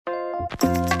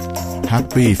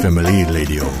Happy Family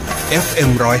Radio FM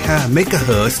 105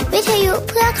 MHz วิทยุ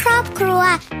เพื่อครอบครัว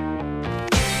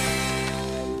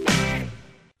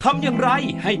ทำอย่างไร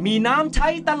ให้มีน้ำใช้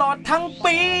ตลอดทั้ง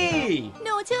ปีห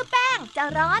นูชื่อแป้งจะ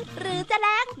ร้อนหรือจะแ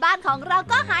ล้งบ้านของเรา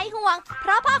ก็หายห่วงเพ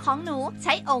ราะพ่อของหนูใ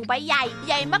ช้โอ่งใบใหญ่ใ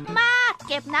หญ่มากๆ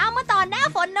เก็บน้ำเมื่อตอนหน้า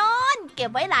ฝนโน้นเก็บ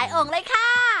ไว้หลายโอ่งเลยค่ะ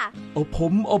ผ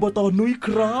มอบต.นุ้ยค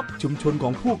รับชุมชนขอ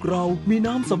งพวกเรามี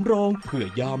น้ำสำรองเพื่อ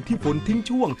ยามที่ฝนทิ้ง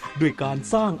ช่วงด้วยการ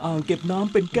สร้างอ่างเก็บน้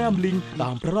ำเป็นแก้มลิงตา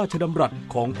มพระราชดำรัส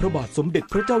ของพระบาทสมเด็จ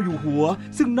พระเจ้าอยู่หัว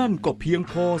ซึ่งนั่นก็เพียง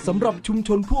พอสำหรับชุมช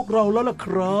นพวกเราแล้วล่ะค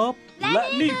รับและ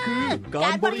นี่คือกา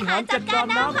รบริหารจัดการ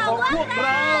น้ำของพวกเร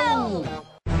า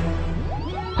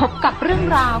พบกับเรื่อง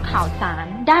ราวข่าวสาร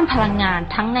ด้านพลังงาน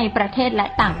ทั้งในประเทศและ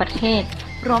ต่างประเทศ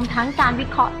รวมทั้งการวิ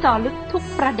เคราะห์เจาะลึกทุก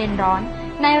ประเด็นร้อน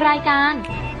ในรายการ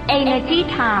Energy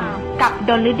Time กับด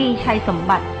ลฤดีชัยสม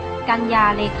บัติกัญญา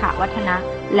เลขาวัฒนะ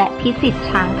และพิสิทธิ์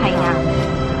ช้างไพงาม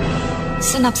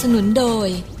สนับสนุนโดย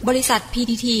บริษัท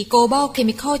PTT Global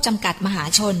Chemical จำกัดมหา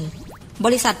ชนบ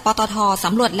ริษัทปตท.ส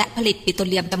ำรวจและผลิตปิโตร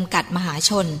เลียมจำกัดมหา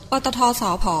ชนปตท.ส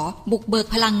ผ.บุกเบิก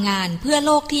พลังงานเพื่อโ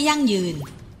ลกที่ยั่งยืน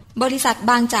บริษัท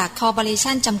บางจากคอร์ปอเร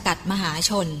ชั่นจำกัดมหา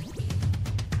ชน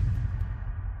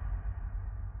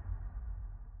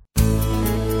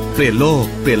เปลี่ยนโลก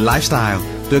เปลี่ยนไลฟ์สไตล์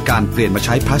ด้วยการเปลี่ยนมาใ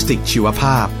ช้พลาสติกชีวภ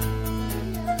าพ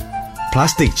พลา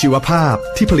สติกชีวภาพ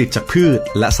ที่ผลิตจากพืช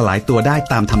และสลายตัวได้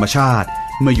ตามธรรมชาติ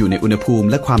เมื่ออยู่ในอุณหภูมิ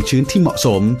และความชื้นที่เหมาะส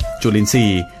มจุลินทรี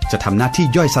ย์จะทำหน้าที่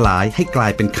ย่อยสลายให้กลา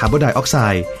ยเป็นคาร์บอนไดออกไซ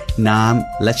ด์น้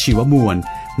ำและชีวมวล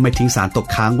ไม่ทิ้งสารตก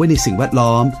ค้างไว้ในสิ่งแวด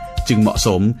ล้อมจึงเหมาะส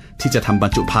มที่จะทำบร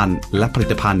รจุภัณฑ์และผลิ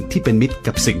ตภัณฑ์ที่เป็นมิตร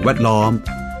กับสิ่งแวดล้อม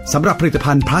สำหรับผลิต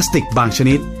ภัณฑ์พลาสติกบางช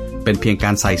นิดเป็นเพียงกา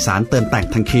รใส่สารเติมแต่ง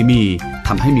ทางเคมีท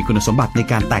ำให้มีคุณสมบัติใน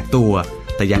การแตกตัว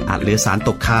แต่ยังอาจเหลือสารต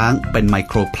กค้างเป็นไมโ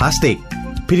ครพลาสติก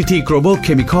PTT Global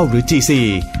Chemical หรือ GC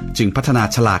จึงพัฒนา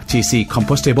ฉลาก GC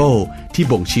Compostable ที่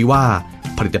บ่งชี้ว่า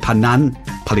ผลิตภัณฑ์นั้น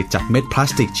ผลิตจากเม็ดพลา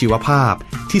สติกชีวภาพ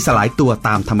ที่สลายตัวต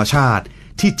ามธรรมชาติ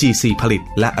ที่ GC ผลิต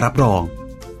และรับรอง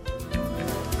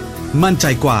มั่นใจ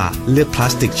กว่าเลือกพลา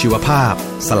สติกชีวภาพ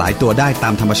สลายตัวได้ตา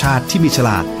มธรรมชาติที่มีฉล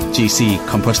าก GC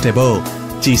Compostable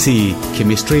GC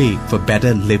Chemistry for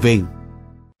Better Living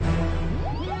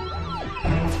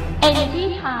Energy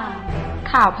Time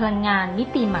ข่าวพลังงานมิ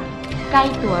ติใหม่ใกล้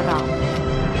ตัวเรา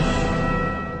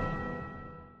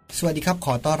สวัสดีครับข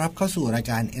อต้อนรับเข้าสู่ราย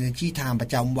การ Energy Time ปร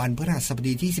ะจำวันพฤหัสบ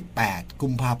ดีที่18กุ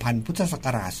มภาพันธ์พุทธศัก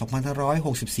ราช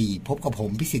2564พบกับผม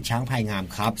พิสิทธิ์ช้างพายงาม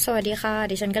ครับสวัสดีค่ะ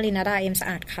ดิฉันกลินาดาเอ็มสะ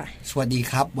อาดค่ะสวัสดี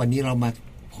ครับวันนี้เรามา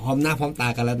พร้อมหน้าพร้อมตา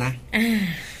กันแล้วนะ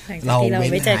เรา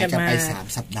ไม่เจอกันมาไป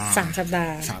3 สัปดาห์3 สัป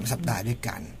ดาห์ด้วย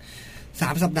กัน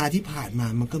3 สัปดาห์ที่ผ่านมา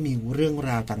มันก็มีเรื่อง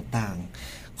ราวต่าง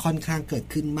ๆค่อนข้างเกิด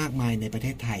ขึ้นมากมายในประเท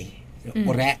ศไทย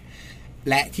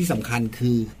และที่สำคัญ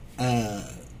คือ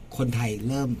คนไทย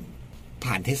เริ่ม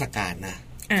ผ่านเทศกาลนะ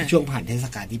ช่วงผ่านเทศ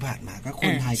กาลที่ผ่านมาก็ค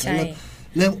นไทยก็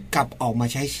เริ่มกลับออกมา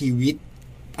ใช้ชีวิต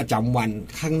ประจำวัน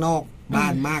ข้างนอกบ้า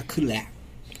นมากขึ้นแล้ว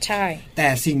ใช่แต่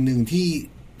สิ่งหนึ่งที่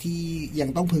ยัง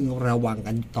ต้องพึงระวัง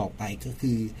กันต่อไปก็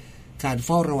คือการเ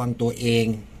ฝ้าระวังตัวเอง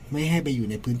ไม่ให้ไปอยู่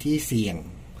ในพื้นที่เสี่ยง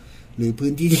หรือพื้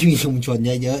นที่ที่มีชุมชน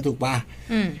เยอะๆถูกป่ะ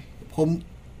ผม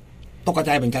ตกใ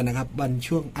จเหมือนกันนะครับวัน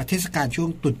ช่วงเทศกาลช่วง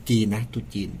ตรุษจีนนะตรุษ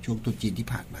จีนช่วงตรุษจีนที่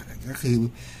ผ่านมาก็คือ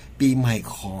ปีใหม่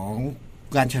ของ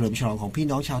การเฉลิมฉลองของพี่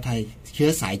น้องชาวไทยเชื้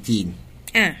อสายจีน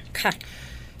ค่ะ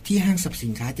ที่ห้างสรรพสิ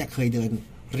นค้าจะเคยเดิน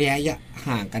ระยะ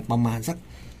ห่างกันประมาณสัก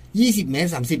20 เมตร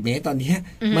30 เมตรตอนนี้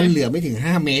มันเหลือไม่ถึง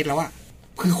5 เมตรแล้วอะ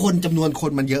คือคนจำนวนค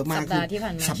นมันเยอะมาก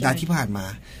สัปดาห์ที่ผ่านมา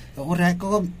แล้วแรกก็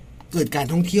เกิดการ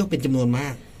ท่องเที่ยวเป็นจำนวนมา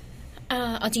ก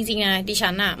เอาจริงๆนะดิฉั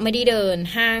นอะไม่ได้เดิน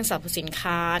ห้างสรรพสิน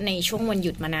ค้าในช่วงวันห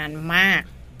ยุดมานานมาก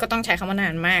ก็ต้องใช้คำว่านา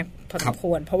นมากพอสมค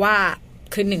วรเพราะว่า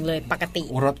คือหนึ่งเลยปกติ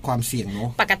ลดความเสี่ยงเนาะ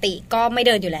ปกติก็ไม่เ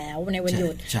ดินอยู่แล้วในวันหยุ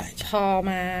ดพอ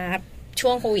มาช่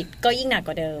วงโควิดก็ยิ่งหนักก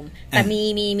ว่าเดิมแต่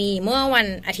มีเมื่อวัน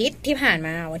อาทิตย์ที่ผ่านม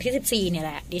าวันที่14เนี่ยแ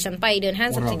หละดิฉันไปเดินห้า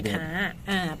งสรรพสินค้า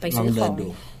ไปซื้อของ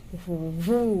โอ้โห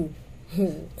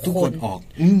ทุกคนออก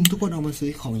ทุกคนออกมาซื้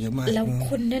อของเยอะมากแล้ว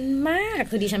คนแน่นมาก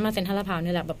คือดิฉันมาเซ็นทรัลลาดพร้าว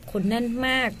นี่แหละแบบคนแน่นม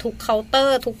ากทุกเคาน์เตอ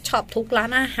ร์ทุกช็อปทุกร้า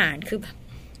นอาหารคือแบบ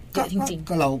เยอะจริงๆ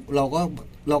ก็เร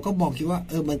าก็มองคิดว่า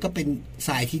มันก็เป็นส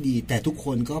ายที่ดีแต่ทุกค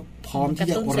นก็พร้อมที่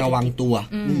จะระวังตัว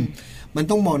มัน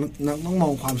ต้องม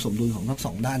องความสมดุลของทั้งส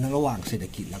องด้านระหว่างเศรษฐ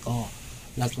กิจแล้วก็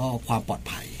ความปลอด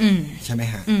ภัยใช่ไหม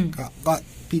ฮะก็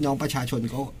พี่น้องประชาชน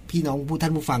ก็พี่น้องท่า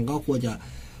นผู้ฟังก็ควรจะ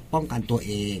ป้องกันตัวเ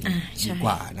องดีก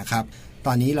ว่านะครับต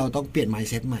อนนี้เราต้องเปลี่ยน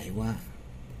mindset ใหม่ว่า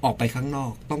ออกไปข้างนอ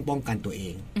กต้องป้องกันตัวเอ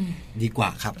งดีกว่า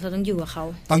ครับเราต้องอยู่กับเขา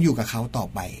ต่อ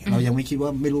ไปเรายังไม่คิดว่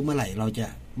าไม่รู้เมื่อไหร่เราจะ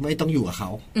ไม่ต้องอยู่กับเขา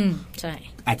ใช่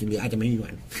อาจจะเหลืออาจจะไม่มีวั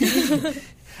น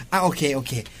โอเ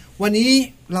ควันนี้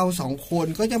เราสองคน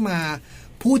ก็จะมา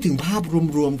พูดถึงภาพ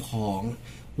รวมๆของ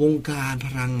วงการพ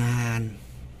ลังงาน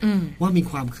ว่ามี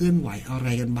ความเคลื่อนไหวอะไร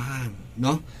กันบ้างเน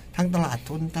าะทั้งตลาด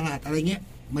ทุนตลาดอะไรเงี้ย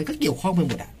มันก็เกี่ยวข้องไปห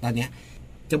มดอะตอนเนี้ย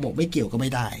จะบอกไม่เกี่ยวก็ไม่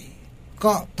ได้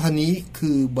ก็ตอนนี้คื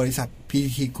อบริษัท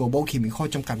PTT Global Chemical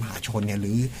จำกัดมหาชนเนี่ยห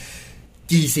รือ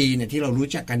GC เนี่ยที่เรารู้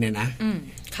จักกันเนี่ยนะ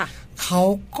ค่ะเขา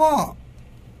ก็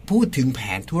พูดถึงแผ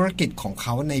นธุรกิจของเข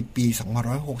าในปี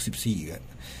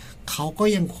2564เขาก็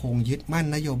ยังคงยึดมั่น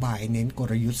นโยบายเน้นก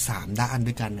ลยุทธ์3ด้าน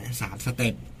ด้วยกันนะ3สเต็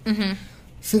ป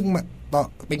ซึ่ง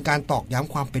เป็นการตอกย้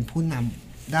ำความเป็นผู้น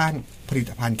ำด้านผลิ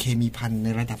ตภัณฑ์เคมีภัณฑ์ใน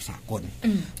ระดับสากล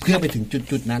เพื่อไปถึง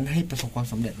จุดๆนั้นให้ประสบความ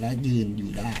สำเร็จและยืนอ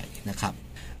ยู่ได้นะครับ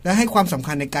และให้ความสำ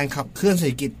คัญในการขับเคลื่อนเศรษ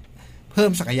ฐกิจเพิ่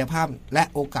มศักยภาพและ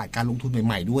โอกาสการลงทุนใ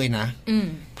หม่ๆด้วยนะ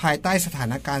ภายใต้สถา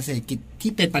นการณ์เศรษฐกิจ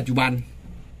ที่เป็นปัจจุบัน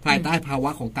ภายใต้ภาวะ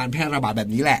ของการแพร่ระบาดแบบ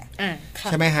นี้แหละ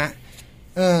ใช่ไหมฮะ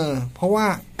เพราะว่า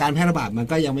การแพร่ระบาดมัน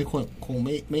ก็ยังคงไ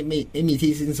ม่มี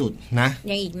ที่สิ้นสุดนะ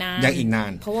ยังอีกนา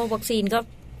นเพราะว่าวัคซีนก็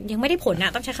ยังไม่ได้ผลน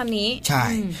ะต้องใช้คำนี้ใช่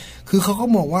คือเขาก็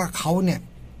มองว่าเขาเนี่ย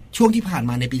ช่วงที่ผ่าน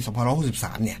มาในปี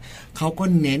2563เนี่ยเขาก็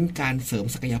เน้นการเสริม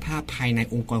ศักยภาพภายใน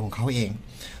องค์กรของเขาเอง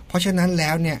เพราะฉะนั้นแล้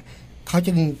วเนี่ยเขา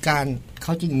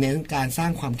จึงเน้นการสร้า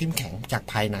งความเข้มแข็งจาก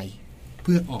ภายในเ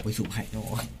พื่อออกไปสู่ภายนอ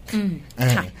ก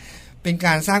เป็นก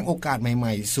ารสร้างโอกาสให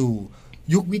ม่ๆสู่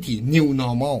ยุควิถี New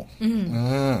Normal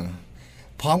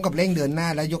พร้อมกับเร่งเดินหน้า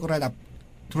และยกระดับ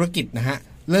ธุรกิจนะฮะ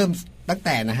เริ่มตั้งแ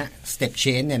ต่นะฮะ Step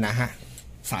Change เนี่ยนะฮะ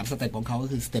3สเต็ปของเขาก็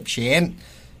คือ Step Change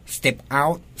Step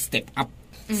Out Step Up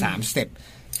 3 Step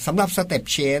สำหรับ Step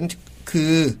Change คื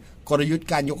อกลยุทธ์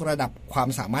การยกระดับความ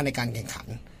สามารถในการแข่งขัน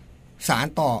สาน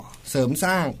ต่อเสริมส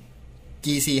ร้าง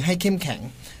GC ให้เข้มแข็ง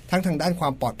ทั้งทางด้านควา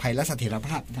มปลอดภัยและเสถียรภ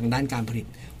าพทางด้านการผลิต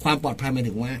ความปลอดภัยหมาย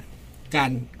ถึงว่าก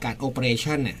ารโอเปอเร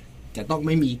ชั่นเนี่ยจะต้องไ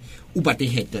ม่มีอุบัติ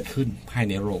เหตุเกิดขึ้นภาย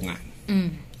ในโรงงาน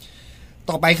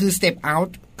ต่อไปคือ Step Out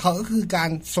เขาก็คือการ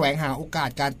แสวงหาโอกาส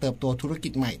การเติบโตธุรกิ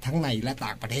จใหม่ทั้งในและต่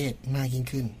างประเทศมากยิ่ง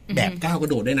ขึ้นแบบก้าวกระ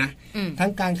โดดด้วยนะทั้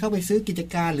งการเข้าไปซื้อกิจ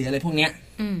การหรืออะไรพวกเนี้ย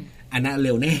อันนั้นเ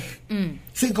ร็วแน่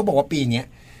ซึ่งเขาบอกว่าปีนี้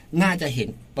น่าจะเห็น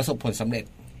ประสบผลสำเร็จ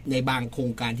ในบางโคร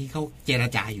งการที่เขาเจร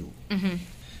จาอยู่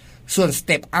ส่วน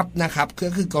Step Up นะครับก็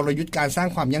คือกลยุทธ์การสร้าง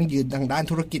ความยั่งยืนทางด้าน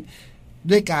ธุรกิจ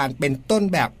ด้วยการเป็นต้น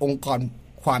แบบองค์กร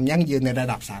ความยั่งยืนในระ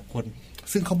ดับสากล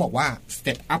ซึ่งเขาบอกว่า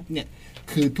Step Up เนี่ย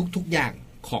คือทุกๆอย่าง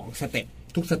ของสเต็ป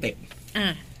ทุกสเต็ป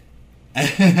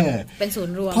เป็นศูน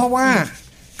ย์รวมเพราะว่า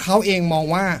เขาเองมอง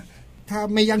ว่าถ้า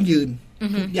ไม่ยั่งยืน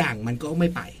ทุกอย่างมันก็ไม่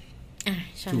ไป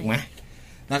ถูกไหม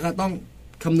แล้วก็ต้อง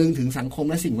คำนึงถึงสังคม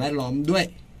และสิ่งแวดล้อมด้วย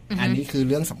อันนี้คือ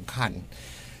เรื่องสำคัญ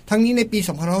ทั้งนี้ในปี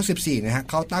2564นะฮะ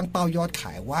เขาตั้งเป้ายอดข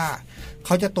ายว่าเข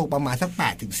าจะโตประมาณสัก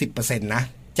 8-10% นะ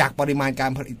จากปริมาณกา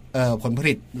รผลิตผลผ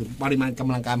ลิตหรือปริมาณก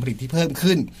ำลังการผลิตที่เพิ่ม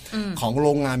ขึ้นของโร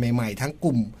งงานใหม่ๆทั้งก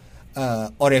ลุ่มอ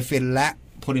อเรฟินและ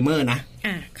โพลิเมอร์นะ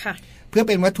ค่ะเพื่อเ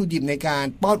ป็นวัตถุดิบในการ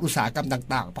ป้อนอุตสาหกรรม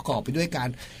ต่างๆประกอบไปด้วยการ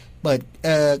เปิด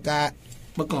การ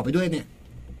ประกอบไปด้วยเนี่ย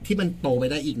ที่มันโตไป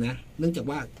ได้อีกนะเนื่องจาก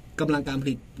ว่ากำลังการผ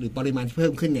ลิตหรือปริมาณที่เพิ่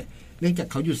มขึ้นเนี่ยเนื่องจาก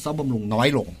เขาหยุดซ่อมบำรุงน้อย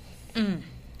ลง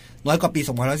น้อยกว่าปี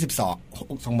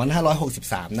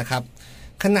2563นะครับ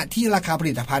ขณะที่ราคาผ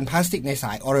ลิตภัณฑ์พลาสติกในส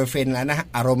ายออเรฟินและนะ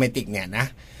อโรเมติกเนี่ยนะ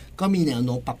ก็มีแนวโ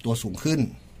น้มปรับตัวสูงขึ้น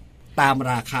ตาม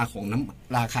ราคาของ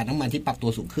ราคาน้ำมันที่ปรับตั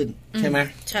วสูงขึ้นใช่ไหม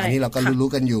อันนี้เราก็รู้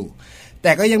กันอยู่แ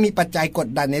ต่ก็ยังมีปัจจัยกด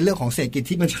ดันในเรื่องของเศรษฐกิจ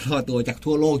ที่มันชะลอตัวจาก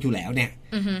ทั่วโลกอยู่แล้วเนี่ย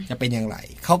จะเป็นอย่างไร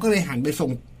เขาก็เลยหันไป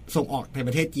ส่งออกในป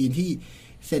ระเทศจีนที่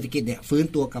เศรษฐกิจเนี่ยฟื้น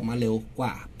ตัวกลับมาเร็วกว่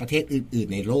าประเทศอื่น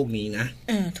ๆในโลกนี้นะ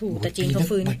ถูกแต่จีนเขา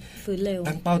ฟื้นเร็ว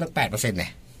ตั้งเป้าตั้ง 8% เนี่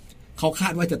ยเขาคา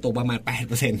ดว่าจะโตประมาณ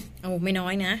 8% โอ้ไม่น้อ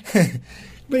ยนะ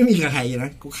ไม่มีใครน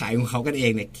ะเขาขายของเขากันเอ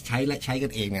งเนี่ยใช้กั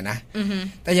นเองเนี่ยนะ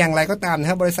แต่อย่างไรก็ตามนะ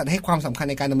ครับบริษัทให้ความสำคัญ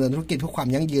ในการดำเนินธุรกิจเพื่อความ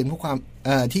ยั่งยืนเพื่อความ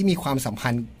ที่มีความสัมพั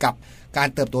นธ์กับการ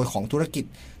เติบโตของธุรกิจ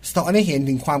สตอได้เห็น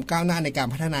ถึงความก้าวหน้าในการ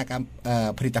พัฒนาการ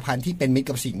ผลิตภัณฑ์ที่เป็นมิตร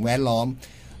กับสิ่งแวดล้อม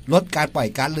ลดการปล่อย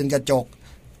ก๊าซเรือนกระจก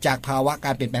จากภาวะก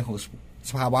ารเปลี่ยนแปลงของ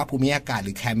สภาวะภูมิอากาศห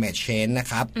รือ climate change นะ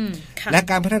ครับและ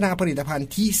การพัฒนาผลิตภัณฑ์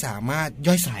ที่สามารถ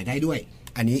ย่อยสลายได้ด้วย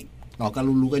อันนี้เราก็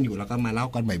รู้กันอยู่แล้วก็มาเล่า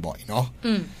กันบ่อยๆเนาะ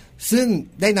ซึ่ง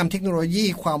ได้นำเทคโนโลยี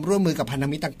ความร่วมมือกับพันธ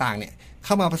มิตรต่างๆเนี่ยเ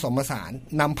ข้ามาผสมผสาน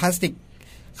นำพลาสติก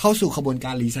เข้าสู่กระบวนก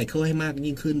ารรีไซเคิลให้มาก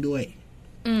ยิ่งขึ้นด้วย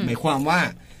หมายความว่า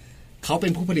เขาเป็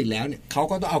นผู้ผลิตแล้วเนี่ยเขา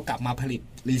ก็ต้องเอากลับมาผลิต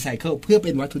รีไซเคิลเพื่อเ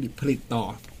ป็นวัตถุดิบผลิต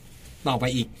ต่อไป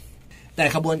อีกแต่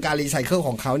กระบวนการรีไซเคิลข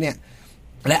องเขาเนี่ย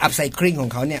และอัพไซคลิงขอ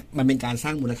งเขาเนี่ยมันเป็นการสร้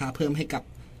างมูลค่าเพิ่มให้กับ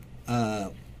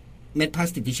เม็ดพลาส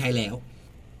ติกที่ใช้แล้ว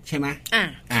ใช่ไหม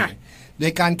โด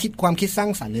ยการความคิดสร้า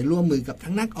งสรรค์ในร่วมมือกับ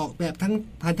ทั้งนักออกแบบทั้ง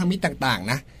พันธมิตรต่าง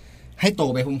ๆนะให้โต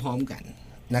ไปพร้อมๆกัน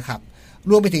นะครับ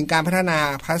รวมไปถึงการพัฒนา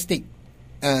พลาสติก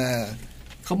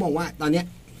เขาบอกว่าตอนนี้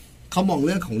เขามองเ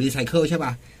รื่องของรีไซเคิลใช่ป่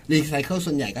ะรีไซเคิล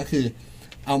ส่วนใหญ่ก็คือ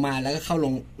เอามาแล้วก็เข้า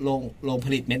โรงผ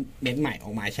ลิตเม็ดใหม่อ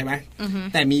อกมาใช่ไหม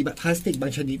แต่มีพลาสติกบา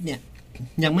งชนิดเนี่ย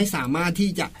ยังไม่สามารถที่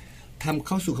จะทำเ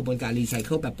ข้าสู่กระบวนการรีไซเ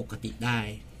คิลแบบปกติได้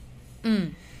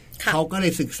เขาก็เล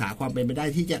ยศึกษาความเป็นไปได้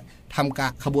ที่จะทำ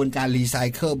กระบวนการรีไซ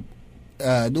เคิล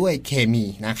ด้วยเคมี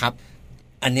นะครับ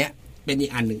อันเนี้ยเป็นอี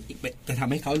กอันหนึ่งจะทำ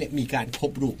ให้เขาเนี่ยมีการคร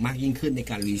บรูปมากยิ่งขึ้นใน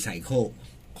การรีไซเคิล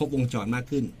ครบวงจรมาก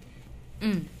ขึ้น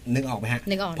นึกออกไหมฮะ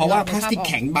เพราะว่าพลาสติก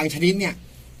แข็งบางชนิดเนี่ย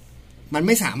มันไ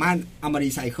ม่สามารถเอามา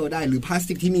รีไซเคิลได้หรือพลาส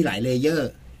ติกที่มีหลายเลเยอร์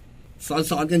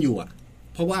ซ้อนๆกันอยู่อ่ะ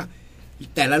เพราะว่า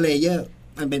แต่ละเลเยอร์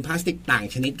มันเป็นพลาสติกต่าง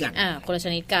ชนิดกันคนละช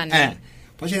นิดกัน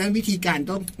เพราะฉะนั้นวิธีการ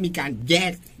ต้องมีการแย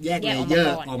กเลเยอ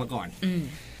ร์ออกมาก่อน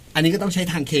อันนี้ก็ต้องใช้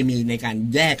ทางเคมีในการ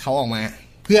แยกเขาออกมา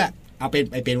เพื่อเอา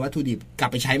เป็นวัตถุดิบกลับ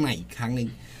ไปใช้ใหม่อีกครั้งนึง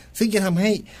ซึ่งจะทำใ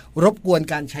ห้รบกวน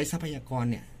การใช้ทรัพยากร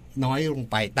เนี่ยน้อยลง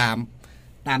ไปตาม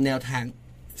แนวทาง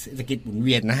เศรษฐกิจหมุนเ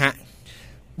วียนนะฮะ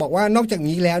บอกว่านอกจาก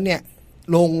นี้แล้วเนี่ย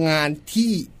โรงงาน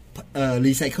ที่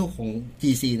รีไซเคิลของ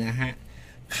GC นะฮะ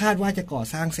คาดว่าจะก่อ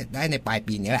สร้างเสร็จได้ในปลาย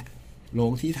ปีนี้แหละโร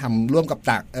งที่ทำร่วมกั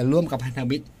บพันธ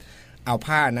มิตรเอา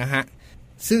ผ้านะฮะ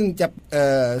ซึ่ง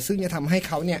จะทำให้เ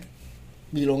ขาเนี่ย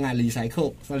มีโรงงานรีไซเคิล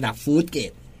ระดับฟู้ดเกร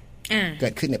ดเกิ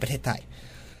ดขึ้นในประเทศไทย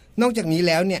นอกจากนี้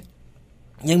แล้วเนี่ย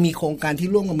ยังมีโครงการที่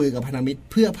ร่วมมือกับพันธมิตร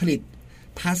เพื่อผลิต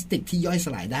พลาสติกที่ย่อยส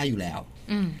ลายได้อยู่แล้ว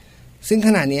ซึ่งข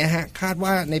ณะนี้ฮะคาด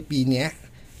ว่าในปีนี้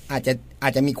อา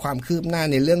จจะมีความคืบหน้า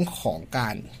ในเรื่องของกา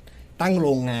รตั้งโร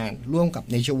งงานร่วมกับ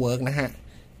NatureWork นะฮะ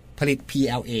ผลิต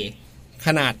PLA ข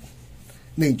นาด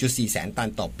 1.4 แสนตัน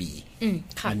ต่อปี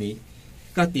อันนี้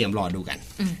ก็เตรียมรอดูกัน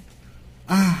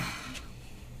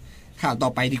ข่าวต่อ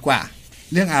ไปดีกว่า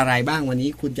เรื่องอะไรบ้างวันนี้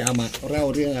คุณจะเอามาเล่า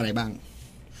เรื่องอะไรบ้าง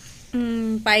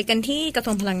ไปกันที่กระทร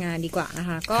วงพลังงานดีกว่านะ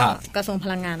คะก็กระทรวงพ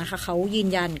ลังงานนะคะเขายืน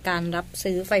ยันการรับ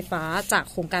ซื้อไฟฟ้าจาก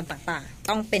โครงการต่างๆ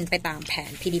ต้องเป็นไปตามแผ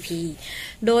น PDP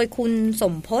โดยคุณส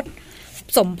มภ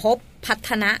พพัฒ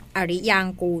นะอริยาง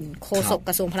กูลโฆษกก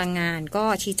ระทรวงพลังงานก็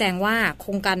ชี้แจงว่าโค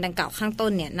รงการดังกล่าวข้างต้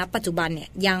นเนี่ยณปัจจุบันเนี่ย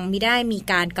ยังไม่ได้มี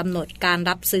การกำหนดการ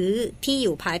รับซื้อที่อ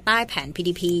ยู่ภายใต้แผน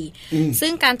PDP ซึ่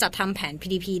งการจัดทำแผน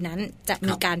PDP นั้นจะ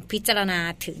มีการพิจารณา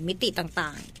ถึงมิติต่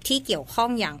างๆที่เกี่ยวข้อง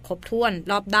อย่างครบถ้วน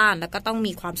รอบด้านแล้วก็ต้อง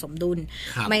มีความสมดุล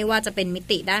ไม่ว่าจะเป็นมิ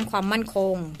ติด้านความมั่นค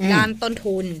งด้านต้น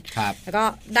ทุนแล้วก็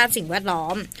ด้านสิ่งแวดล้อ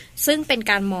มซึ่งเป็น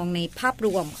การมองในภาพร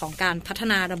วมของการพัฒ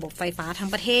นาระบบไฟฟ้าทั้ง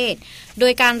ประเทศโด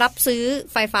ยการรับซื้อ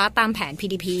ไฟฟ้าตามแผน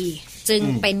PDP จึง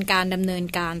เป็นการดำเนิน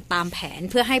การตามแผน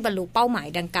เพื่อให้บรรลุเป้าหมาย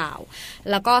ดังกล่าว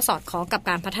แล้วก็สอดคล้องกับ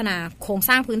การพัฒนาโครงส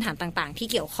ร้างพื้นฐานต่างๆที่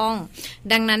เกี่ยวข้อง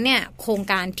ดังนั้นเนี่ยโครง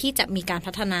การที่จะมีการ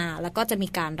พัฒนาแล้วก็จะมี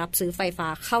การรับซื้อไฟฟ้า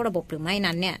เข้าระบบหรือไม่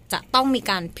นั้นเนี่ยจะต้องมี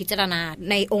การพิจารณา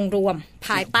ในองค์รวมภ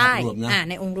ายใต้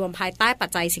ในองค์รวมภายใต้ปัจ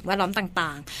จัยสิ่งแวดล้อมต่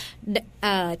าง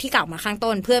ๆที่กล่าวมาข้าง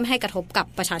ต้นเพื่อไม่ให้กระทบกับ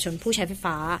ประชาชนผู้ใช้ไฟ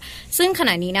ฟ้าซึ่งขณ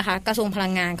ะนี้นะคะกระทรวงพลั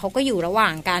งงานเขาก็อยู่ระหว่า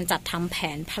งการจัดทำแผ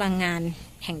นพลังงาน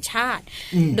แห่งชาติ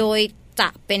โดยจะ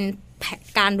เป็น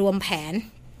การรวมแผน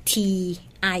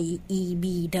TIEB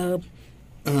เดิม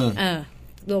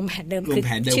รวมแผนเดิมคือ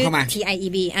ชื่อ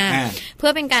TIEB เพื่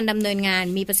อเป็นการดำเนินงาน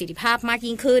มีประสิทธิภาพมาก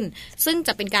ยิ่งขึ้นซึ่งจ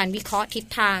ะเป็นการวิเคราะห์ทิศ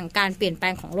ทางการเปลี่ยนแปล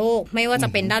งของโลกไม่ว่าจะ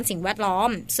เป็นด้านสิ่งแวดล้อม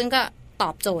ซึ่งก็ต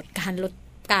อบโจทย์การลด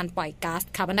การปล่อยก๊าซ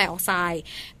คาร์บอนไดออกไซด์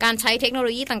การใช้เทคโนโล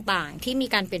ยีต่างๆที่มี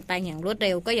การเปลี่ยนแปลงอย่างรวดเ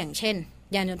ร็วก็อย่างเช่น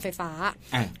ยานยนต์ไฟฟ้า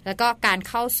แล้วก็การ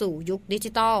เข้าสู่ยุคดิ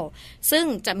จิทัลซึ่ง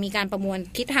จะมีการประมวล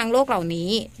ทิศทางโลกเหล่านี้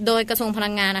โดยกระทรวงพลั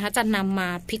งงานนะคะจะนำมา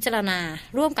พิจารณา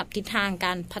ร่วมกับทิศทางก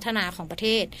ารพัฒนาของประเท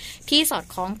ศที่สอด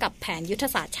คล้องกับแผนยุทธ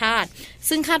ศาสตร์ชาติ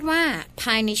ซึ่งคาดว่าภ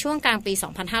ายในช่วงกลางปี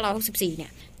 2564 เนี่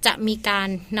ยจะมีการ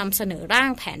นำเสนอร่า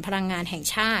งแผนพลังงานแห่ง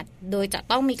ชาติโดยจะ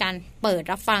ต้องมีการเปิด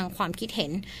รับฟังความคิดเห็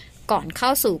นก่อนเข้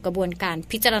าสู่กระบวนการ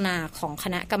พิจารณาของค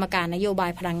ณะกรรมการนโยบา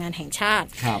ยพลังงานแห่งชาติ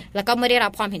แล้วก็เมื่อได้รั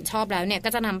บความเห็นชอบแล้วเนี่ยก็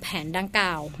จะนำแผนดังกล่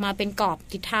าวมาเป็นกรอบ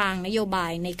ทิศทางนโยบา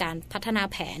ยในการพัฒนา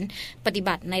แผนปฏิ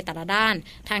บัติในแต่ละด้าน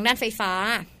ทางด้านไฟฟ้า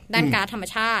ด้านก๊าซธรรม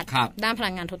ชาติด้านพลั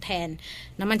งงานทดแทน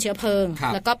น้ำมันเชื้อเพลิง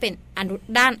แล้วก็เป็น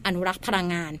ด้านอนุรักษ์พลัง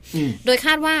งานโดยค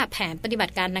าดว่าแผนปฏิบั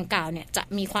ติการดังกล่าวเนี่ยจะ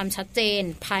มีความชัดเจน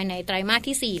ภายในไตรมาส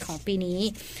ที่4ของปีนี้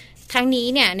ทั้งนี้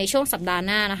เนี่ยในช่วงสัปดาห์ห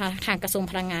น้านะคะทางกระทรวง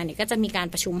พลังงานเนี่ยก็จะมีการ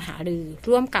ประชุมหารือ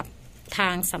ร่วมกับทา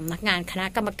งสำนักงานคณะ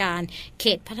กรรมการเข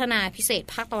ตพัฒนาพิเศษ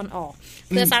ภาคตะวันออก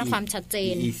เพื่อสร้างความชัดเจ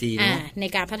นใน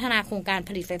การพัฒนาโครงการผ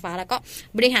ลิตไฟฟ้าแล้วก็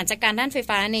บริหารจัดการด้านไฟ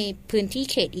ฟ้าในพื้นที่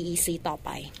เขต EEC ต่อไป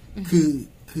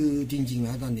คือจริงๆแ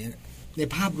ล้วตอนนี้ใน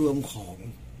ภาพรวมของ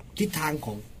ทิศทางข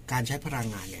องการใช้พลัง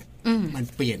งานเนี่ยมัน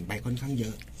เปลี่ยนไปค่อนข้างเย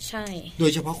อะใช่โด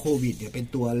ยเฉพาะโควิดเนี่ยเป็น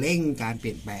ตัวเร่งการเป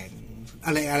ลี่ยนแปลงอ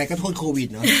ะไรก็โทษโควิด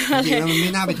เนาะจริงๆแล้วมันไ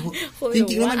ม่น่าไปโทษจ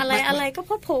ริงๆแล้วมันอะไรก็โ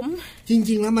ทษผมจ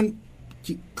ริงๆแล้วมัน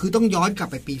คือต้องย้อนกลับ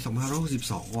ไปปี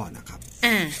2562ก่อนนะครับ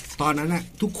ตอนนั้นน่ะ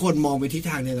ทุกคนมองไปทิศ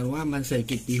ทางเดียวกันว่ามันเศรษฐ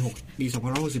กิจปี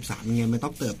2563ยังไงมันต้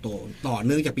องเติบโตต่อเ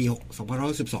นื่องจากปี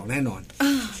2562แน่นอน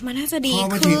มันน่าจะดีขึ้นพอ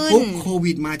มาถึงปุ๊บโค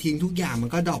วิดมาทิ้งทุกอย่างมัน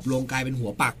ก็ดรอปลงกลายเป็นหั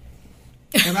วปัก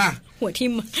ใช่ป่ะหัวทิ่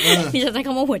มพี่จะใช้ค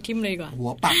ำว่าหัวทิ่มเลยกว่าหั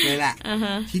วปักเลยแหละ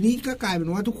ทีนี้ก็กลายเป็น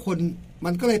ว่าทุกคนมั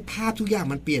นก็เลยภาพทุกอย่าง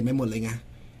มันเปลี่ยนไปหมดเลยไง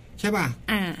ใช่ป่ะ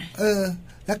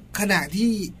และขณะที่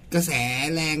กระแส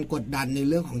แรงกดดันใน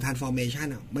เรื่องของ transformation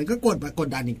อ่ะมันก็กด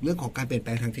ดันอีกเรื่องของการเปลี่ยนแป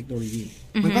ลงทางเทคโนโลยี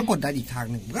มันก็กดดันอีกทาง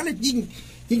หนึ่งมันก็เลย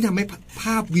ยิ่งทำให้ภ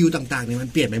าพวิวต่างๆเนี่ยมัน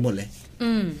เปลี่ยนไปหมดเลย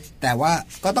แต่ว่า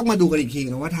ก็ต้องมาดูกันอีกที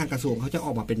นะว่าทางกระทรวงเขาจะอ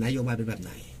อกมาเป็นนโยบายเป็นแบบไห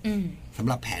นสำ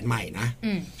หรับแผนใหม่นะ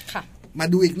มา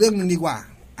ดูอีกเรื่องนึงดีกว่า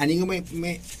อันนี้ก็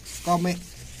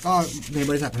ก็ใน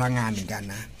บริษัทพลังงานเหมือนกัน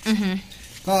นะ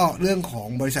ก็เรื่องของ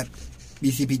บริษัท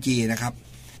BCPG นะครับ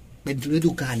เป็นฤ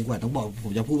ดูกาลดีกว่าต้องบอกผ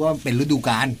มจะพูดว่าเป็นฤดู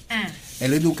กาลเป็น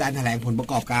ฤดูกาลแถลงผลประ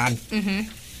กอบการ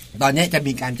ตอนนี้จะ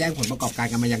มีการแจ้งผลประกอบการ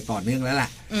กันมาอย่างต่อเนื่องแล้วล่ะ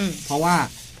เพราะว่า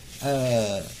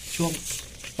ช่วง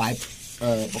ปลาย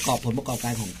ประกอบผลประกอบกา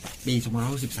รของปี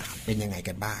2563เป็นยังไง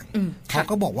กันบ้างเขา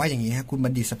ก็บอกว่าอย่างนี้ฮะคุณบั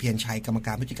ณฑิตเสถียรชัยกรรมก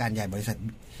ารผู้จัดการใหญ่บริษัท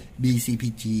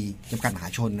BCPG จำกัดมหา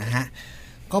ชนนะฮะ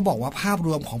ก็บอกว่าภาพร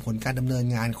วมของผลการดำเนิน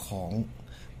งานของ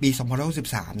ปี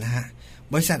2563นะฮะ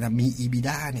บริษัทมี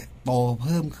EBITDA เนี่ยโตเ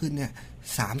พิ่มขึ้นเนี่ย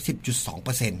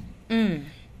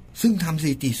 30.2% ซึ่งทำส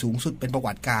ถิติสูงสุดเป็นประ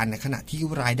วัติการในขณะที่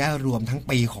รายได้รวมทั้ง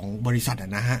ปีของบริษัทน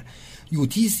ะฮะอยู่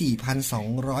ที่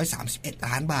 4,231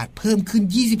 ล้านบาทเพิ่มขึ้น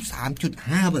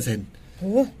 23.5% โ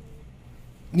อ้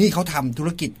นี่เขาทำธุร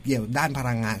กิจเกี่ยวด้านพ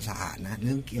ลังงานสะอาดนะเ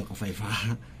รื่องเกี่ยวกับไฟฟ้า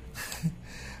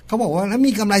เขาบอกว่าแล้ว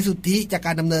มีกำไรสุทธิจากก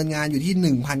ารดำเนินงานอยู่ที่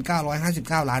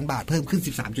 1,959 ล้านบาทเพิ่มขึ้น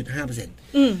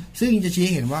 13.5% ซึ่งจะชี้ใ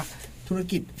ห้เห็นว่าธุร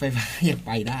กิจไฟฟ้ายังไ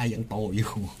ปได้ยังโตอยู่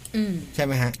ใช่ไ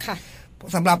หมฮะค่ะ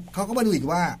สำหรับเขาก็มาดูอีก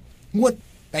ว่างว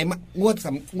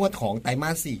ดของไตรมา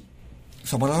ส 4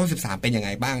 2563เป็นยังไง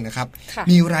บ้างนะครับ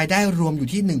มีรายได้รวมอยู่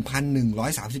ที่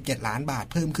 1,137 ล้านบาท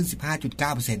เพิ่มขึ้น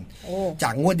 15.9% จา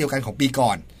กงวดเดียวกันของปีก่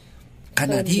อนข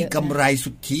ณะที่กำไรสุ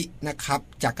ทธินะครับ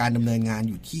จากการดำเนินงาน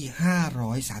อยู่ที่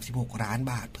536ล้าน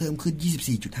บาทเพิ่มขึ้น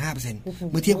 24.5%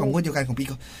 เมื่อเทียบกับงวดเดียวกันของปี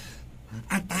ก่อน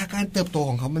อัตราการเติบโต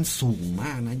ของเขามันสูงม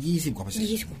ากนะ20%กว่าเปอร์เ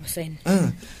ซ็นต์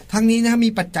ทั้งนี้นะมี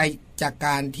ปัจจัยจากก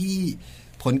ารที่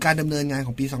ผลการดำเนินงานข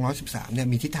องปี2013เนี่ย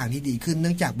มีทิศทางที่ดีขึ้นเ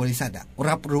นื่องจากบริษัท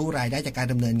รับรู้รายได้จากการ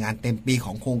ดำเนินงานเต็มปีข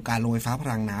องโครงการโรงไฟฟ้าพ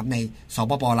ลังน้ำในส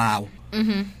ปป.ลาว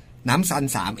น้ำซัน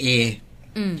 3A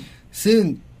ซึ่ง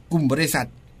กลุ่มบริษัท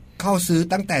เข้าซื้อ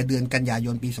ตั้งแต่เดือนกันยาย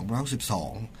นปี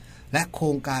2012และโคร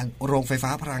งการโรงไฟฟ้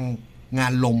าพลังงา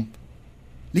นลม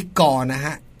ลิกอนะฮ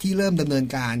ะที่เริ่มดำเนิน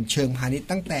การเชิงพาณิชย์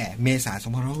ตั้งแต่เมษายน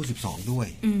2562ด้วย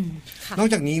นอก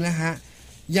จากนี้นะฮะ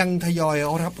ยังทยอย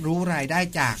รับรู้รายได้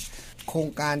จากโครง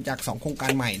การจาก2โครงกา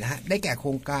รใหม่นะฮะได้แก่โคร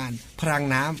งการพลัง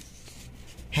น้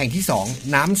ำแห่งที่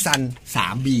2น้ำซัน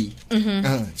 3B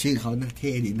ชื่อเขานะเ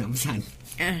ท่ดีน้ำซัน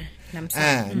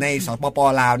ในสปป.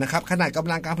ลาวนะครับขนาดก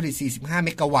ำลังการผลิต45เม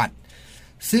กะวัตต์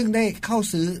ซึ่งได้เข้า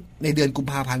ซื้อในเดือนกุม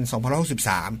ภาพันธ์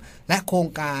2563และโครง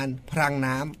การพลัง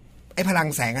น้ำพลัง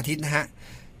แสงอาทิตย์นะฮะ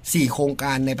4โครงก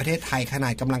ารในประเทศไทยขนา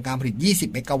ดกำลังการผลิต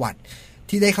20เมกะวัตต์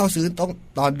ที่ได้เข้าซื้อ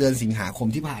ตอนเดือนสิงหาคม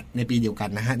ที่ผ่านในปีเดียวกัน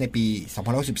นะฮะในปี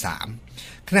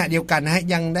2563ขณะเดียวกันนะฮะ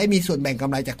ยังได้มีส่วนแบ่งกำ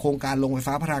ไรจากโครงการโรงไฟ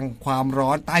ฟ้าพลังความร้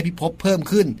อนใต้พิภพเพิ่ม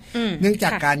ขึ้นเนื่องจา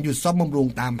กการหยุดซ่อมบำรุง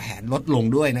ตามแผนลดลง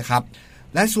ด้วยนะครับ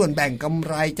และส่วนแบ่งกำ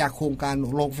ไรจากโครงการ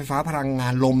โรงไฟฟ้าพลังงา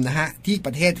นลมนะฮะที่ป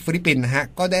ระเทศฟิลิปปินส์นะฮะ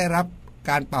ก็ได้รับ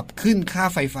การปรับขึ้นค่า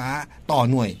ไฟฟ้าต่อ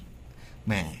หน่วยแ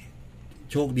หม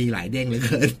โชคดีหลายเด้งเหลือเ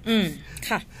กิน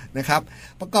ค่ะนะครับ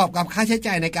ประกอบกับค่าใช้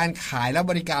จ่ายในการขายและ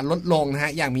บริการลดลงนะฮ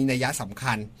ะอย่างมีนัยยะสำ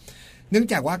คัญเนื่อง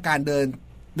จากว่าการ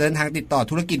เดินทางติดต่อ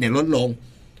ธุรกิจเนี่ยลดลง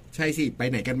ใช่สิไป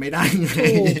ไหนกันไม่ได้ไง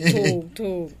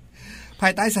ถูกภา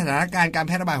ยใต้สถานการณ์การแ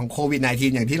พร่ระบาดของโควิด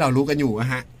 -19 อย่างที่เรารู้กันอยู่น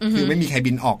ะฮะคือไม่มีใคร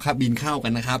บินออกครับบินเข้ากั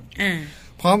นนะครับ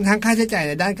พร้อมทั้งค่าใช้จ่ายใ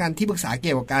นด้านการที่ปรึกษาเ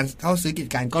กี่ยวกับการเข้าซื้อกิจ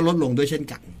การก็ลดลงด้วยเช่น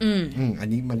กันอัน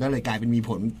นี้มันก็เลยกลายเป็นมีผ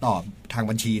ลต่อทาง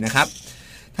บัญชีนะครับ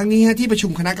ทั้งนี้ที่ประชุ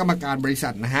มคณะกรรมการบริษั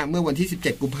ทนะฮะเมื่อวันที่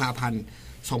17กุมภาพันธ์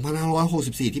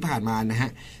2564ที่ผ่านมานะฮะ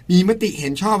มีมติเห็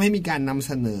นชอบให้มีการนำเ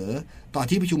สนอต่อ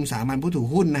ที่ประชุมสามัญผู้ถือ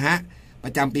หุ้นนะฮะปร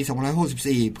ะจำปี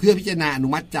2564เพื่อพิจารณาอนุ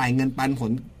มัติจ่ายเงินปันผ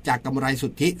ลจากกำไรสุ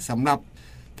ทธิสำหรับ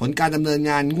ผลการดำเนิน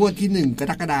งานงวดที่1ก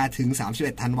รกฎาคมถึง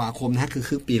31ธันวาคมนะฮะ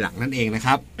คือปีหลังนั่นเองนะค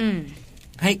รับ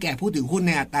ให้แก่ผู้ถือหุ้นใ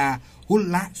นอัตราหุ้น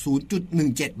ละ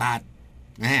 0.17 บาท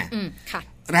ค่ะ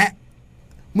และ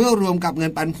เมื่อรวมกับเงิ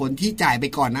นปันผลที่จ่ายไป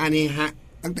ก่อนหน้านี้ฮะ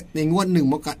ตั้งแต่ในงวด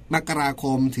1มกราค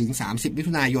มถึง30มิ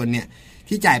ถุนายนเนี่ย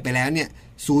ที่จ่ายไปแล้วเนี่ย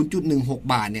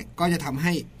 0.16 บาทเนี่ยก็จะทำใ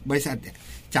ห้บริษัท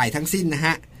จ่ายทั้งสิ้นนะฮ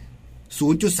ะ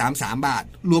 0.33 บาท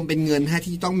รวมเป็นเงิน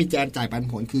ที่ต้องมีการจ่ายปัน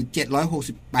ผลคือ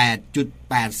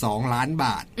 768.82 ล้านบ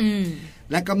าท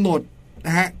และกำหนดน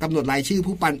ะฮะกำหนดรายชื่อ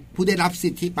ผู้ได้รับสิ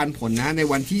ทธิปันผลนะใน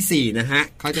วันที่4นะฮะ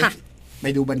เขาจะไป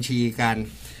ดูบัญชีกัน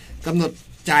กำหนด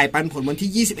จ่ายปันผลวัน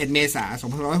ที่21 เมษายน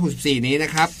 2564 นี้น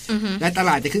ะครับและตล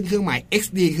าดจะขึ้นเครื่องหมาย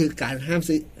XD คือการห้าม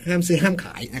ซื้อห้ามข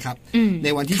ายนะครับใน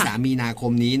วันที่3 มีนาค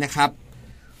มนี้นะครับ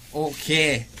โอเค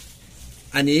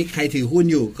อันนี้ใครถือหุ้น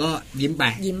อยู่ก็ยิ้มไป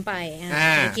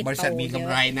บริษัทมีกำ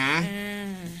ไรนะ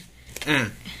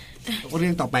เรื่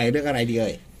องต่อไปเรื่องอะไรดี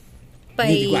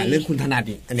นี่ดีกว่าเรื่องคุณถนัด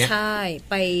อีกอันเนี้ยใช่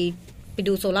ไป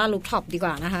ดูโซล่ารูฟท็อปดีก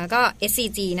ว่านะคะก็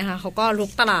SCG นะคะเขาก็รุ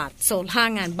กตลาดโซล่า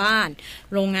งานบ้าน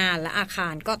โรงงานและอาคา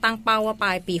รก็ตั้งเป้าว่าปล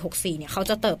ายปี64เนี่ยเขา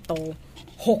จะเติบโต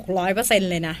 600%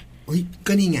 เลยนะ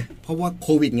ก็นี่ไงเพราะว่าโค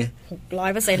วิดไง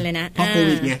 600% เลยนะเพราะโค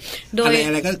วิดไงอ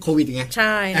ะไรก็โควิดไงใ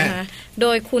ช่นะคะโด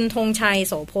ยคุณธงชัย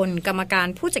โสพลกรรมการ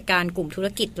ผู้จัดการกลุ่มธุร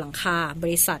กิจหลังคาบ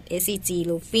ริษัท SCG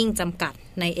Roofing จำกัด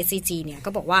ใน SCG เนี่ยก็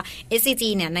บอกว่า SCG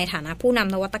เนี่ยในฐานะผู้น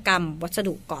ำนวัตกรรมวัส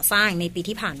ดุก่อสร้างในปี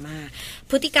ที่ผ่านมา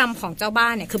พฤติกรรมของเจ้าบ้า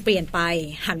นเนี่ยคือเปลี่ยนไป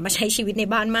หันมาใช้ชีวิตใน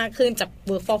บ้านมากขึ้นจาก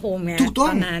work from home เนี่ยตอ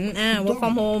นนั้นwork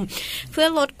from home เพื่อ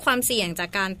ลดความเสี่ยงจาก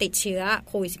การติดเชื้อ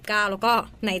โควิด -19 แล้วก็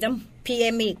ไหนจะ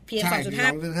PM อีก PM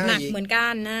 2.5 หนักเหมือนกั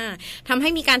นนะทำให้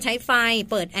มีการใช้ไฟ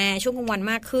เปิดแอร์ช่วงกลางวัน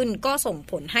มากขึ้นก็ส่ง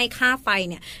ผลให้ค่าไฟ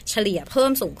เนี่ยเฉลี่ยเพิ่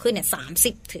มสูงขึ้นเนี่ย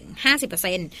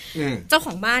 30-50% เจ้าข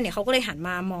องบ้านเนี่ยเขาก็เลยหันม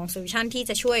ามองโซลูชันที่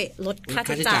จะช่วยลดค่าใ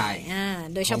ช้จ่าย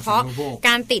โดยเฉพาะก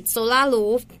ารติดโซล่ารู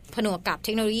ฟผนวกกับเท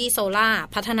คโนโลยีโซล่า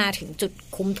พัฒนาถึงจุด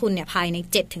คุ้มทุนเนี่ยภายใน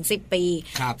 7-10 ปี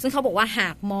ซึ่งเขาบอกว่าหา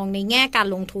กมองในแง่การ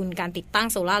ลงทุนการติดตั้ง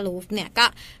โซล่ารูฟเนี่ยก็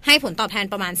ให้ผลตอบแทน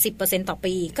ประมาณ 10% ต่อ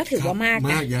ปีก็ถือว่ามาก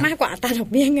นะมากกว่าอัตราดอก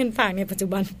เบี้ยเงินฝากในปัจจุ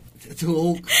บันถู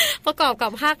กประกอบกั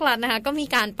บภาครัฐนะคะก็มี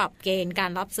การปรับเกณฑ์กา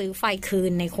รรับซื้อไฟคื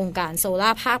นในโครงการโซล่า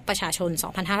ภาคประชาชน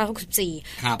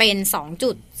 2564 เป็น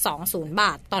 2.20 บ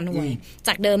าทต่อหน่วยจ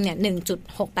ากเดิมเนี่ย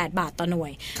 1.68 บาทต่อหน่ว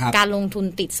ยการลงทุน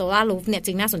ติดโซล่ารูฟเนี่ย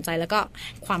จึงน่าสนใจแล้วก็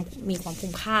มีความ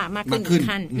คุ้มค่ามากขึ้นอีก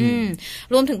ขั้น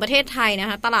รวมถึงประเทศไทยนะ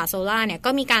คะตลาดโซล่าเนี่ยก็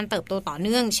มีการเติบโตต่อเ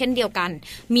นื่องเช่นเดียวกัน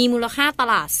มีมูลค่าต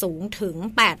ลาดสูงถึง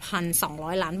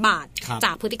 8,200 ล้านบาทจ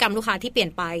ากพฤติกรรมลูกค้าที่เปลี่ย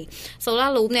นไปโซล่า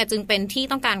รูฟเนี่ยจึงเป็นที่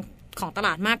ต้องการของตล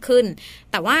าดมากขึ้น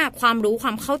แต่ว่าความรู้คว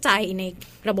ามเข้าใจใน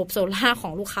ระบบโซล่าขอ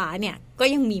งลูกค้าเนี่ยก็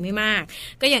ยังมีไม่มาก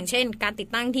ก็อย่างเช่นการติด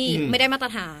ตั้งที่ไม่ได้มาตร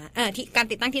ฐานที่การ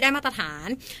ติดตั้งที่ได้มาตรฐา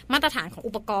นของ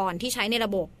อุปกรณ์ที่ใช้ในร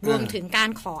ะบบรวมถึงการ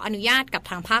ขออนุญาตกับ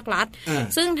ทางภาครัฐ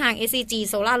ซึ่งทาง SCG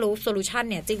Solar Roof Solution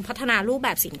เนี่ยจึงพัฒนารูปแบ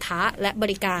บสินค้าและบ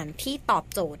ริการที่ตอบ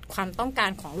โจทย์ความต้องการ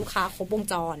ของลูกค้าครบวง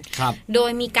จรโด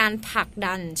ยมีการผลัก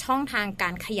ดันช่องทางกา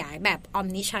รขยายแบบ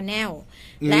Omni Channel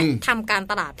และทำการ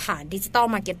ตลาดผ่านดิจิตอล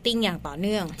มาร์เก็ตติ้งอย่างต่อเ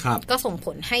นื่องก็ส่งผ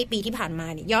ลให้ปีที่ผ่านมา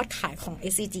เนี่ยยอดขายของ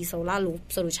SCG Solar Roof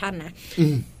Solution นะ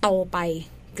โตไป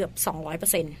เกือบ 200%200%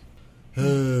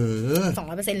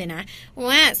 เลยนะ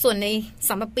ว่าส่วนใน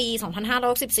สำหรับปี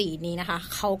2564นี้นะคะ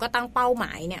เขาก็ตั้งเป้าหม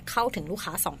ายเนี่ยเข้าถึงลูกค้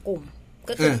า2กลุ่ม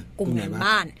ก็คือกลุ่มงาน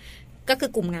บ้านก็คือ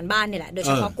กลุ่มงานบ้านนี่แหละโดยเ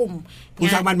ฉพาะกลุ่มผู้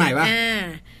สร้างบ้านใหม่ป่ะ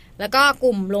แล้วก็ก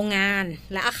ลุ่มโรงงาน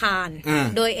และอาคาร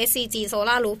โดย SCG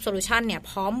Solar Roof Solution เนี่ย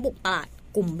พร้อมบุกตลาด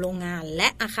กลุ่มโรงงานและ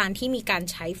อาคารที่มีการ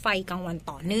ใช้ไฟกลางวัน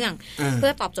ต่อเนื่องเพื่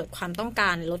อตอบโจทย์ความต้องก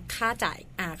ารลดค่า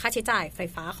ใช้จ่ายไฟ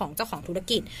ฟ้าของเจ้าของธุร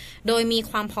กิจโดยมี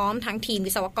ความพร้อมทั้งทีม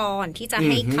วิศวกรที่จะใ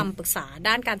ห้คำปรึกษา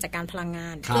ด้านการจัดการพลังงา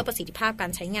นเพื่อประสิทธิภาพกา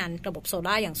รใช้งานระบบโซ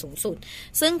ล่าอย่างสูงสุด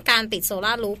ซึ่งการติดโซล่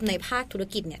ารูฟในภาคธุร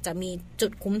กิจเนี่ยจะมีจุ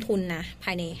ดคุ้มทุนนะภ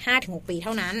ายใน 5-6 ปีเ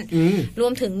ท่านั้นรว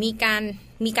มถึง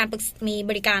มี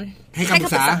บริการให้คำป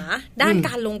รึกษาด้านก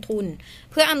ารลงทุน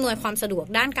เพื่ออำนวยความสะดวก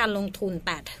ด้านการลงทุน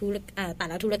แต่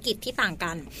ละธุรกิจที่ต่าง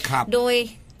กันโดย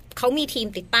เขามีทีม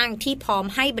ติดตั้งที่พร้อม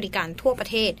ให้บริการทั่วประ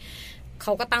เทศเข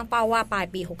าก็ตั้งเป้าว่าปลาย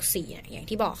ปี64อย่าง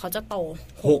ที่บอกเขาจะโต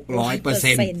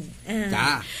 600% จ้า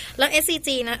แล้ว SCG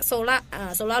นะ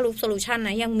Solar Roof Solution น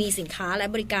ะยังมีสินค้าและ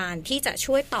บริการที่จะ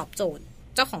ช่วยตอบโจทย์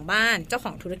เจ้าของบ้านเจ้าข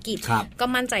องธุรกิจก็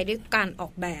มั่นใจด้วยการออ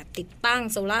กแบบติดตั้ง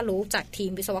โซล่ารูฟจากที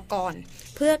มวิศวกร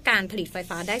เพื่อการผลิตไฟ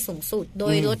ฟ้าได้สูงสุดโด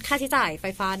ยลดค่าใช้จ่ายไฟ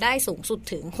ฟ้าได้สูงสุด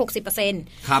ถึง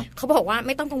 60% เขาบอกว่าไ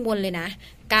ม่ต้องกังวลเลยนะ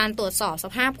การตรวจสอบส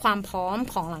ภาพความพร้อม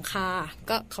ของหลังคา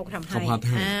ก็เขาทำให้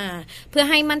เพื่อ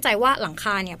ให้มั่นใจว่าหลังค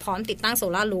าเนี่ยพร้อมติดตั้งโซ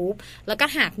ล่ารูฟแล้วก็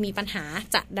หากมีปัญหา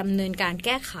จะดำเนินการแ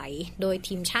ก้ไขโดย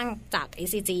ทีมช่างจาก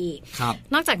SCG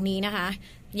นอกจากนี้นะคะ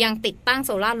ยังติดตั้งโ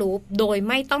ซล่ารูฟโดย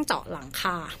ไม่ต้องเจาะหลังค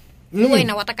าด้วย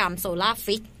นวัตกรรมโซล่า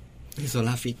ฟิก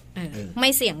ไม่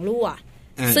เสี่ยงรั่ว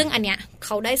ซึ่งอันเนี้ยเข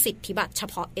าได้สิทธิบัตรเฉ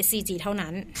พาะ SCG เท่า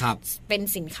นั้นเป็น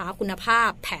สินค้าคุณภาพ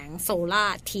แผงโซล่า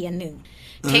เทียร์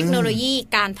 1เทคโนโลยี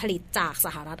การผลิตจากส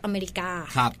หรัฐอเมริกา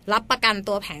รับประกัน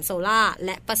ตัวแผงโซล่าแล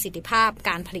ะประสิทธิภาพก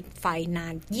ารผลิตไฟนา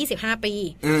น25 ปี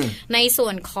ในส่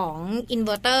วนของอินเว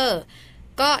อร์เตอร์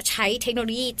ก็ใช้เทคโนโล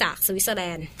ยีจากสวิตเซอร์แล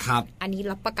นด์ครับอันนี้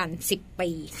รับประกัน10 ปี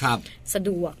ครับสะด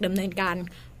วกดำเนินการ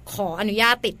ขออนุญา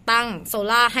ตติดตั้งโซ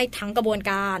ล่าให้ทั้งกระบวน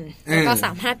การแล้วก็ส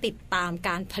ามารถติดตามก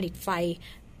ารผลิตไฟ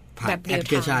แบบเรียลไ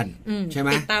ทม์ใช่ไหม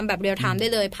ติดตามแบบเรียลไทม์ได้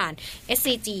เลยผ่าน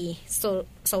SCG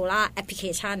Solar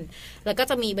Application แล้วก็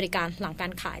จะมีบริการหลังกา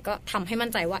รขายก็ทำให้มั่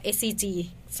นใจว่า SCG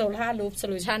Solar Loop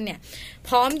Solution เนี่ยพ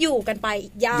ร้อมอยู่กันไป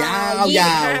ยาว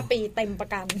25 ปีเต็มประ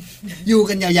กันอยู่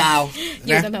กันยาวๆอ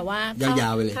ยู่กันแบบว่ายา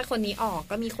วๆไปเลยถ้าคนนี้ออก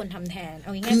ก็มีคนทำแทนเอ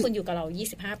าง่ายๆคุณอยู่กับเรา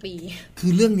25 ปีคื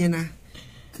อเรื่องนี้นะ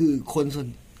คือคน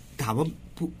ถามว่า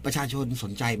ประชาชนส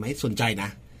นใจไหมสนใจน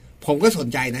ะผมก็สน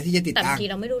ใจนะที่จะติดตั้งแต่บางที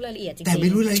เราไม่รู้รายละเอียดจริงๆแต่ไม่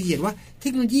รู้รายละเอียดว่าเท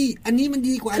คโนโลยีอันนี้มัน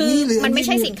ดีกว่าอันนี้หรือมันไม่ใ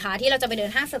ช่สินค้าที่เราจะไปเดิ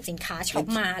นห้างสรรพสินค้าช็อป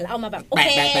มาแล้วเอามาแบบโอเค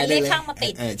เรียกช่างมาติ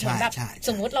ดเหมือนแบบส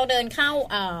มมุติเราเดินเข้า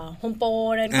โฮมโปร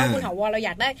เดินเข้าคุณหอวอเราอย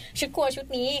ากได้ชุดครัวชุด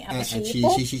นี้เอาไปชี้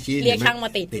ปุ๊บเรียกช่างมา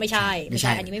ติดไม่ใช่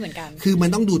อันนี้ไม่เหมือนกันคือมัน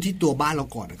ต้องดูที่ตัวบ้านเรา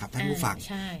ก่อนนะครับท่านผู้ฟัง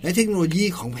และเทคโนโลยี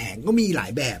ของแผงก็มีหลา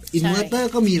ยแบบอินเวอร์เตอ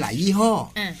ร์ก็มีหลายยี่ห้อ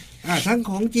ทั้ง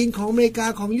ของจีนของอเมริกา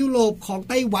ของยุโรปของ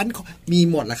ไต้หวันมี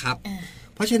หมดแหละครับ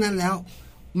เพราะฉะนั้นแล้ว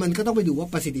มันก็ต้องไปดูว่า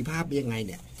ประสิทธิภาพเป็นยังไงเ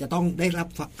นี่ยจะต้องได้รับ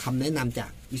คำแนะนำจา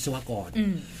กวิศวกร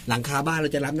หลังคาบ้านเรา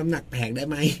จะรับน้ำหนักแผงได้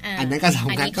ไหมอันนั้นก็ส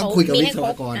ำคัญก็คุยกับวิศว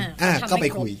กรก็ไป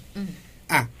คุย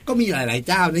ก็มีหลายๆ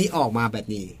เจ้านี้ออกมาแบบ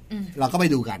นี้เราก็ไป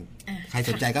ดูกันใคร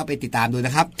สนใจก็ไปติดตามดูน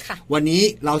ะครับวันนี้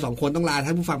เราสองคนต้องลาท่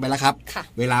านผู้ฟังไปแล้วครับ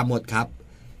เวลาหมดครับ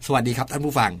สวัสดีครับท่าน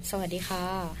ผู้ฟังสวัสดีค่ะ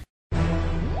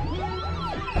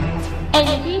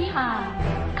Energy Time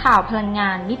ข่าวพลังงา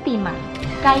นมิติใหม่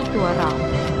ใกล้ตัวเรา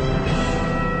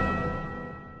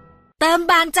เติม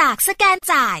บางจากสแกน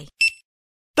จ่าย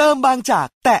เติมบางจาก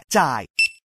แตะจ่าย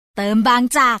เติมบาง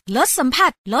จากลดสัมผั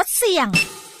สลดเสี่ยง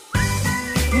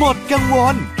หมดกังว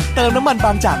ลเติมน้ำมันบ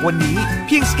างจากวันนี้เ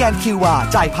พียงสแกน QR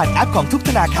จ่ายผ่านแอปของทุกธ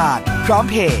นาคารพร้อม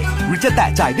เพย์หรือจะแตะ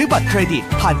จ่ายด้วยบัตรเครดิต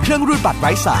ผ่านเครื่องรูดบัตรไ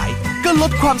ร้สายก็ล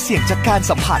ดความเสี่ยงจากการ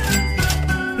สัมผัส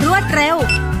รวดเร็ว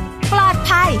ปลอด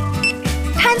ภัย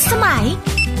ทันสมัย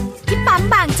ที่ปั๊ม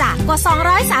บางจากกว่า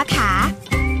200 สาขา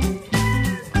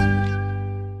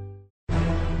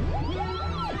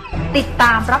ติดต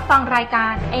ามรับฟังรายกา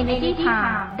ร Energy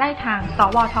Time ได้ทางส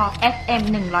วท FM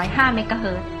 105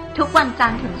 MHz ทุกวันจั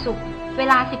นทร์ถึงศุกร์เว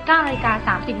ลา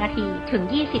 19:30 น. ถึง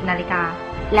 20:00 น.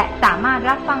 และสามารถ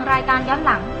รับฟังรายการย้อนห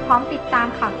ลังพร้อมติดตาม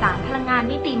ข่าวสารพลังงาน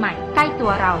มิติใหม่ใกล้ตั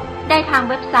วเราได้ทาง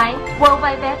เว็บไซต์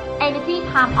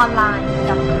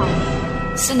www.energytimeonline.com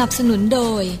สนับสนุนโด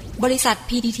ยบริษัท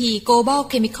PTT Global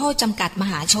Chemical จำกัดม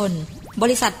หาชนบ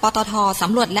ริษัทปตท.ส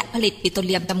ำรวจและผลิตปิโตรเ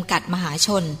ลียมจำกัดมหาช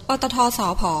นปตท.ส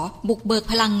ผ.บุกเบิก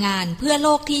พลังงานเพื่อโล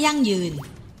กที่ยั่งยืน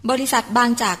บริษัทบาง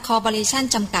จากคอร์ปอเรชั่น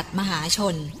จำกัดมหาช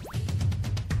น